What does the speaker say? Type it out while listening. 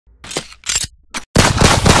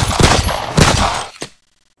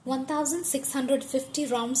1,650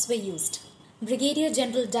 rounds were used. Brigadier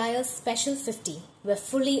General Dyer's Special 50 were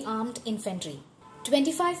fully armed infantry.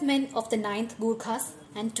 25 men of the 9th Gurkhas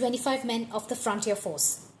and 25 men of the Frontier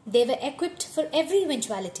Force. They were equipped for every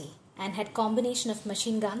eventuality and had combination of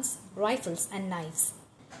machine guns, rifles and knives.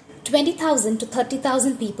 20,000 to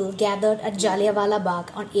 30,000 people gathered at Jallianwala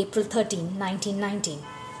Bagh on April 13, 1919.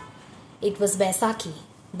 It was Baisakhi,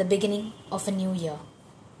 the beginning of a new year.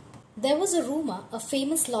 There was a rumour a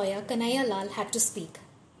famous lawyer Kanhaiya Lal had to speak.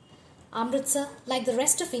 Amritsar, like the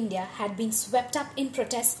rest of India, had been swept up in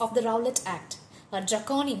protest of the Rowlatt Act, a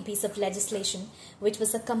draconian piece of legislation which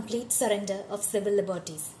was a complete surrender of civil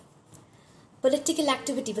liberties. Political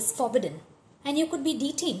activity was forbidden, and you could be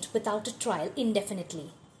detained without a trial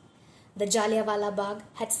indefinitely. The Jallianwala Bagh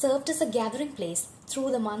had served as a gathering place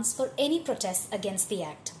through the months for any protests against the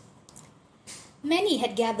act. Many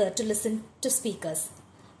had gathered to listen to speakers.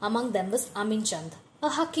 Among them was Amin Chand, a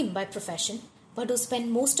Hakim by profession, but who spent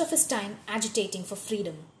most of his time agitating for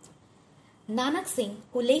freedom. Nanak Singh,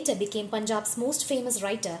 who later became Punjab's most famous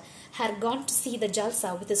writer, had gone to see the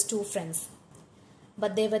Jalsa with his two friends.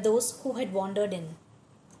 But there were those who had wandered in.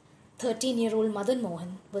 13-year-old Madan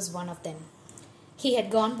Mohan was one of them. He had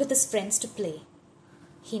gone with his friends to play.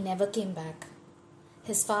 He never came back.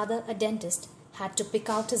 His father, a dentist, had to pick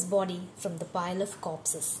out his body from the pile of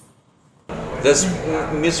corpses. There's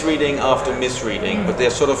misreading after misreading, but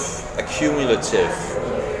they're sort of accumulative.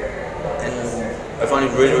 And I find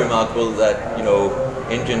it really remarkable that,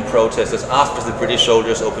 Indian protesters, after the British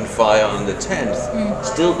soldiers opened fire on the 10th,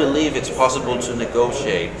 still believe it's possible to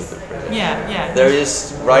negotiate with the British. Yeah. There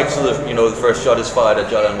is, right to the first shot is fired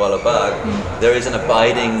at Jallianwala Bagh, there is an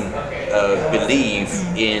abiding belief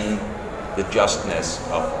in the justness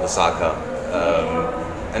of the saga.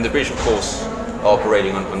 And the British, of course, are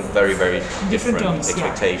operating on very, very different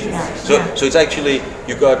expectations. So it's actually,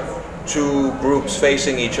 you've got two groups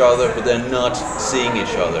facing each other, but they're not seeing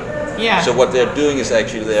each other. So what they're doing is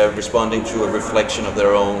actually they're responding to a reflection of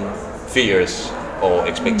their own fears or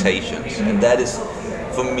expectations. And that is,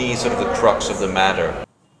 for me, sort of the crux of the matter.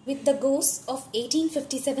 With the ghosts of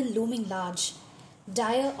 1857 looming large,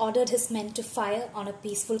 Dyer ordered his men to fire on a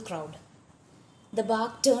peaceful crowd. The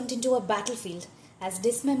Bagh turned into a battlefield as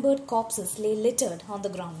dismembered corpses lay littered on the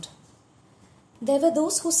ground. There were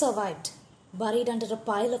those who survived, buried under a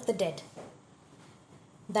pile of the dead.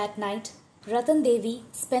 That night, Ratan Devi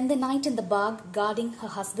spent the night in the Bagh guarding her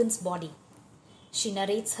husband's body. She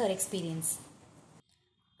narrates her experience.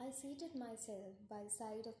 I seated myself by the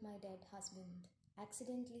side of my dead husband.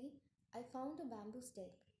 Accidentally, I found a bamboo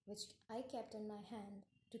stick which I kept in my hand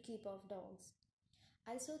to keep off dogs.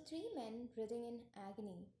 I saw 3 men breathing in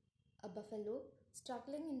agony, a buffalo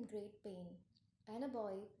struggling in great pain, and a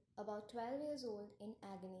boy about 12 years old in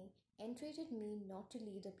agony entreated me not to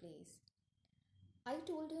leave the place. I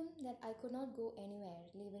told him that I could not go anywhere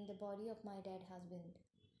leaving the body of my dead husband.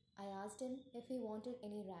 I asked him if he wanted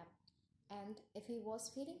any wrap, and if he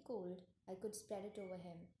was feeling cold, I could spread it over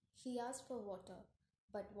him. He asked for water,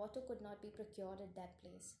 but water could not be procured at that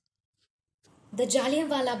place. The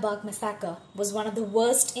Jallianwala Bagh massacre was one of the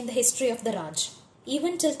worst in the history of the Raj.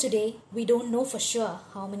 Even till today, we don't know for sure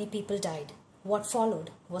how many people died. What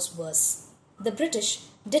followed was worse. The British,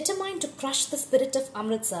 determined to crush the spirit of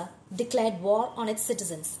Amritsar, declared war on its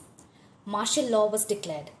citizens. Martial law was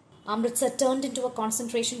declared. Amritsar turned into a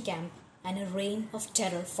concentration camp, and a reign of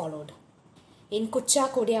terror followed. In Kucha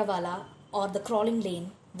Kodiawala, or the Crawling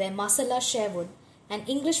Lane, where Masala Sherwood, an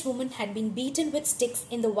English woman, had been beaten with sticks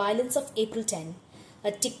in the violence of April 10,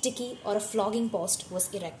 a tik-tiki or a flogging post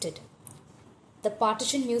was erected. The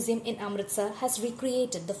Partition Museum in Amritsar has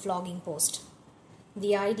recreated the flogging post.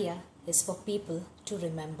 The idea is for people to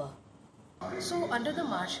remember. So under the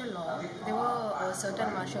martial law, there were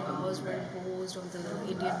certain martial laws were imposed on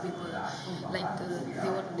the Indian people, like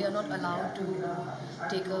they are not allowed to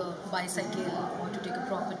take a bicycle or to take a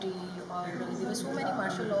property, or there were so many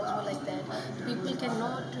martial laws were like that. People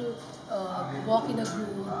cannot walk in a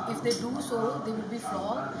group. If they do so, they will be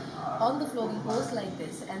flogged on the flogging post like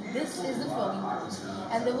this, and this is the flogging post,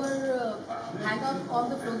 and they were hung up on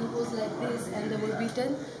the flogging post like this, and they were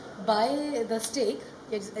beaten by the stake,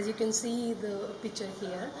 as you can see the picture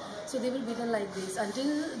here. So they will be done like this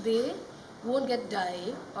until they won't get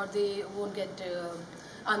die or they won't get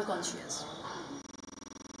unconscious.